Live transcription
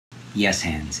Yes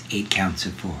hands, 8 counts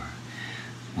of 4.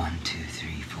 1, 2,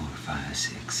 3, 4, 5,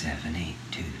 6, 7, 8.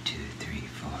 2, 2, 3,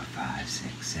 4, 5,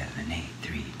 6, 7, 8.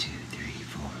 3, 2, 3,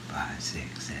 4, 5,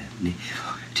 6, 7, 8.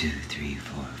 2, 3,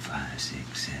 4, 5,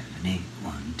 6, 7, 8.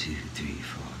 1, 2, 3,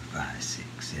 4, 5,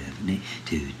 6, 7, 8.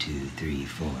 2, 2, 3,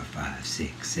 4, 5,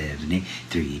 6, 7, 8.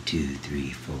 3, 2,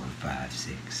 3, 4, 5,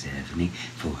 6, 7, 8.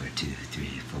 4, 2, 3,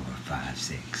 4, 5,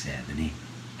 6, 7, 8.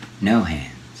 No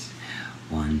hands.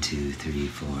 1, 2, 3,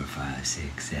 4, 5,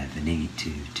 6, 7, 8.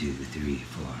 2, 2, 3,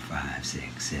 4, 5,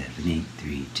 6, 7, 8.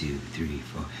 3, 2, 3,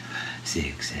 4,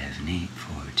 6, 7, 8.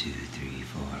 4, 2, 3,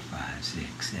 4, 5,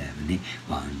 6, 7, 8.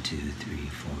 1, 2, 3,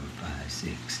 4, 5,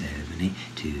 6, 7, 8.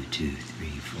 2, 2, 3,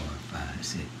 4, 5,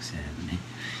 6, 7, 8.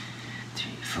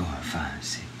 3, 4, 5,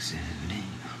 6, 7, 8. 1,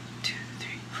 2,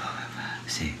 3, 4, 5,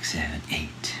 6, 7,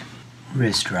 8.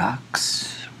 Wrist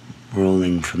rocks,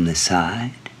 rolling from the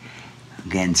side.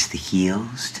 Against the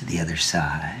heels to the other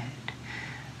side,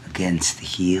 against the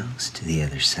heels to the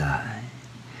other side,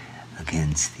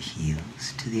 against the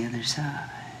heels to the other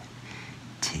side.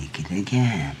 Take it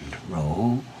again,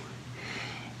 roll,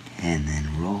 and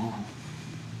then roll,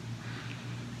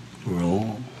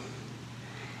 roll,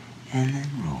 and then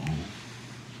roll,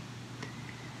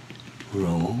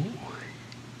 roll,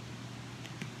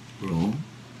 roll,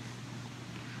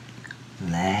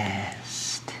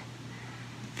 last.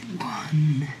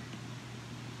 1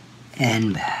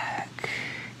 and back.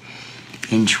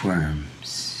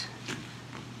 Inchworms.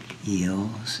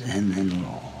 Heels and then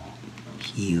roll.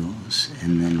 Heels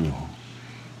and then roll.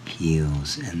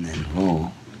 Heels and then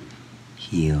roll.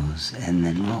 Heels and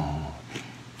then roll.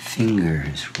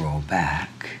 Fingers roll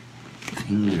back.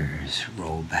 Fingers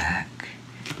roll back.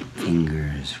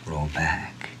 Fingers roll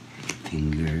back.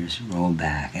 Fingers roll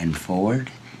back and forward.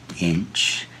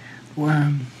 Inch.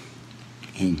 Worm.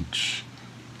 Inch,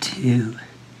 2,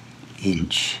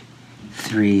 inch,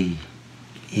 3,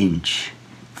 inch,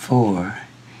 4,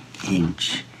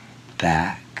 inch,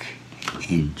 back,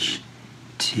 inch,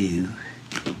 2,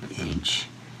 inch,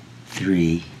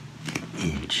 3,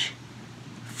 inch,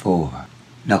 4.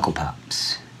 Knuckle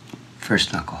pops.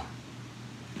 First knuckle,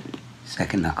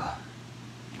 second knuckle,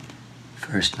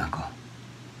 first knuckle,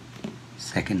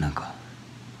 second knuckle,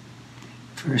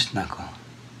 first knuckle,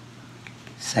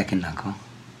 second knuckle,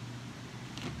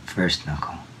 first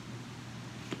knuckle,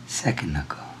 second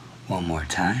knuckle. One more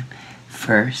time.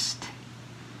 First,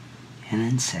 and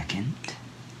then second,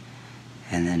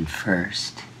 and then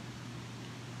first,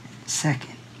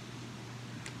 second,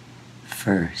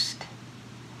 first,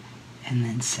 and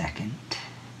then second,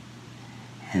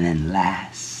 and then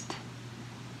last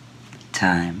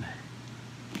time,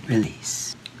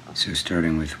 release. So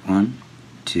starting with 1,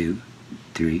 2,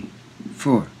 3,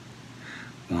 4.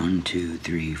 1, 2,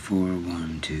 3, 4,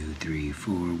 1, 2, 3,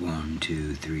 4, 1,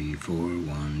 2, 3, 4,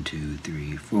 1, 2,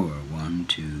 3, 4, 1,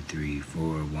 2, 3, 4,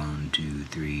 1, 2,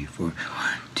 3, 4,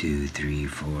 1, 2, 3,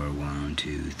 4, 1,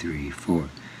 2, 3, 4.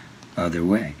 Other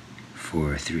way.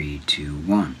 4, 3, 2,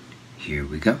 1. Here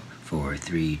we go. 4,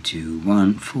 3, 2,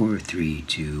 1, 4, 3,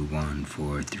 2, 1,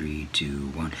 4, 3, 2,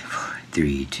 1, 4,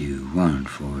 3, 2, 1,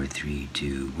 4, 3,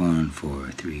 2, 1, 4,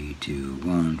 3, 2,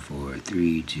 1, 4,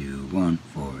 3, 2, 1,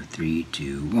 4, 3,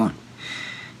 2, 1.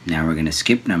 Now we're going to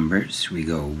skip numbers. We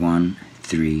go 1,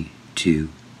 3, 2,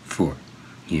 4.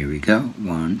 Here we go.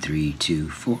 1, 3, 2,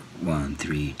 4. 1,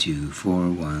 3, 2,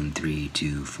 4. 1, 3,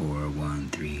 2, 4. 1,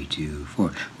 3, 2, 4.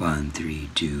 1, 3,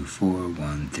 2, 4.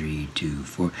 1, 3, 2,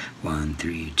 4. 1,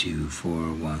 3, 2,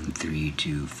 4. 1, 3,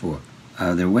 2, 4.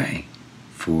 Other way.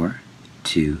 4,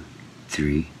 2,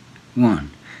 3,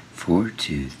 1. 4,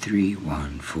 2, 3,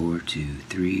 1. 4, 2,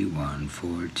 3, 1.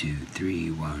 4, 2,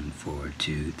 3, 1. 4,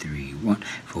 2, 3, 1.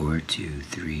 4, 2,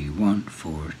 3, 1.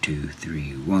 4, 2,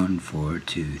 3, 1. 4,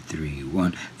 2, 3,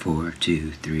 1. 4,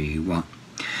 2, 3, 1.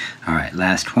 All right,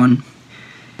 last one.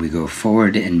 We go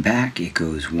forward and back. It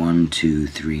goes 1, 2,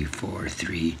 3, 4,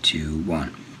 3, 2,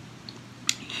 1.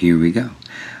 Here we go.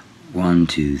 1,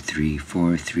 2, 3,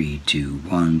 4, 3, 2,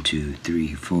 1, 2,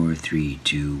 3, 4, 3,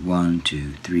 2, 1,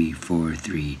 2, 3, 4,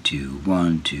 3, 2,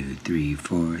 1, 2, 3,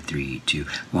 4, 3, 2,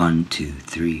 1, 2,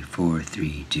 3, 4,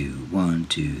 3, 2, 1,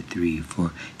 2, 3, 4,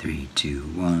 3, 2,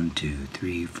 1, 2,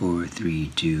 3, 4,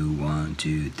 3, 2, 1,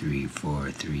 2, 3,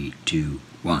 4, 3, 2,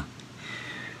 1.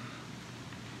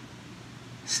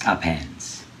 Stop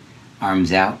hands.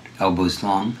 Arms out, elbows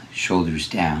long, shoulders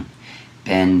down.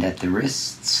 Bend at the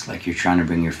wrists like you're trying to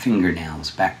bring your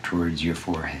fingernails back towards your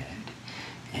forehead.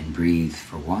 And breathe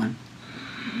for 1,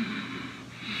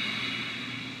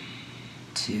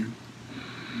 2,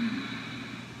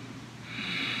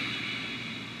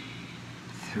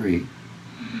 3,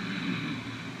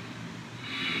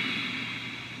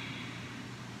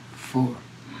 4.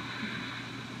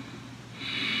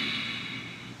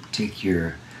 Take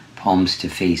your palms to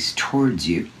face towards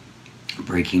you,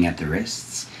 breaking at the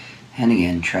wrists. And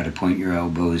again, try to point your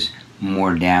elbows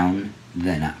more down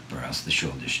than up, or else the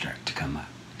shoulders start to come up.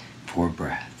 4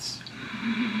 breaths.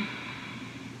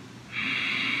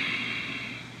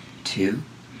 2,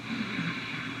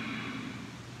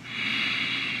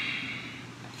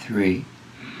 3,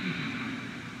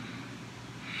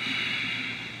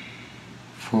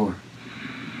 4.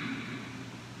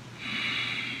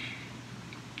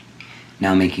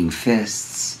 Now making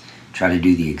fists, try to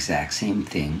do the exact same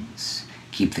things.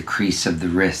 Keep the crease of the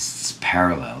wrists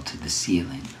parallel to the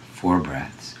ceiling. 4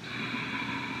 breaths.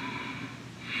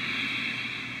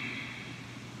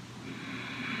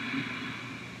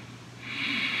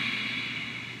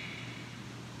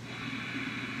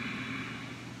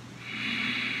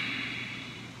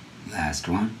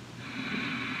 1.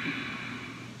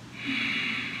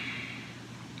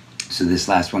 So this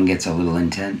last one gets a little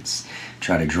intense.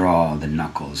 Try to draw the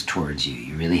knuckles towards you.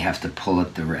 You really have to pull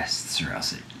up the wrists or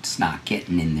else it's not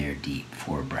getting in there deep.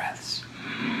 4 breaths. 4.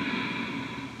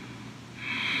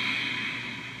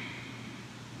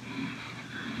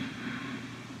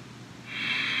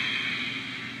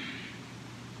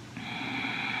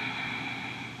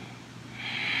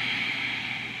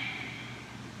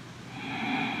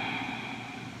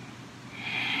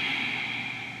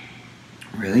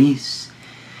 Release.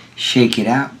 Shake it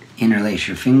out. Interlace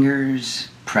your fingers.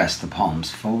 Press the palms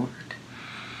forward.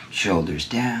 Shoulders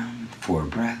down. 4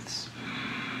 breaths. 4.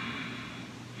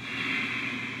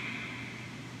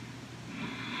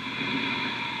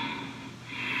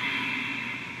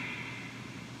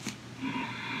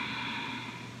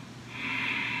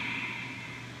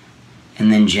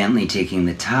 And then gently taking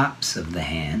the tops of the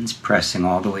hands, pressing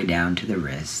all the way down to the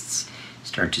wrists,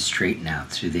 start to straighten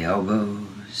out through the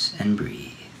elbows and breathe.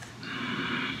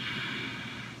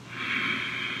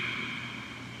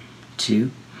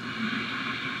 2,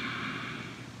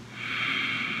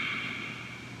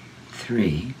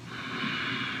 3,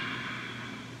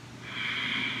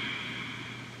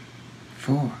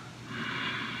 4.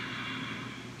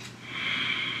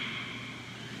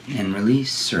 And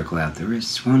release. Circle out the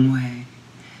wrists one way,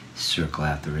 circle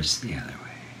out the wrists the other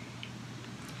way.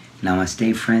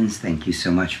 Namaste, friends. Thank you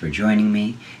so much for joining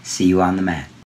me. See you on the mat.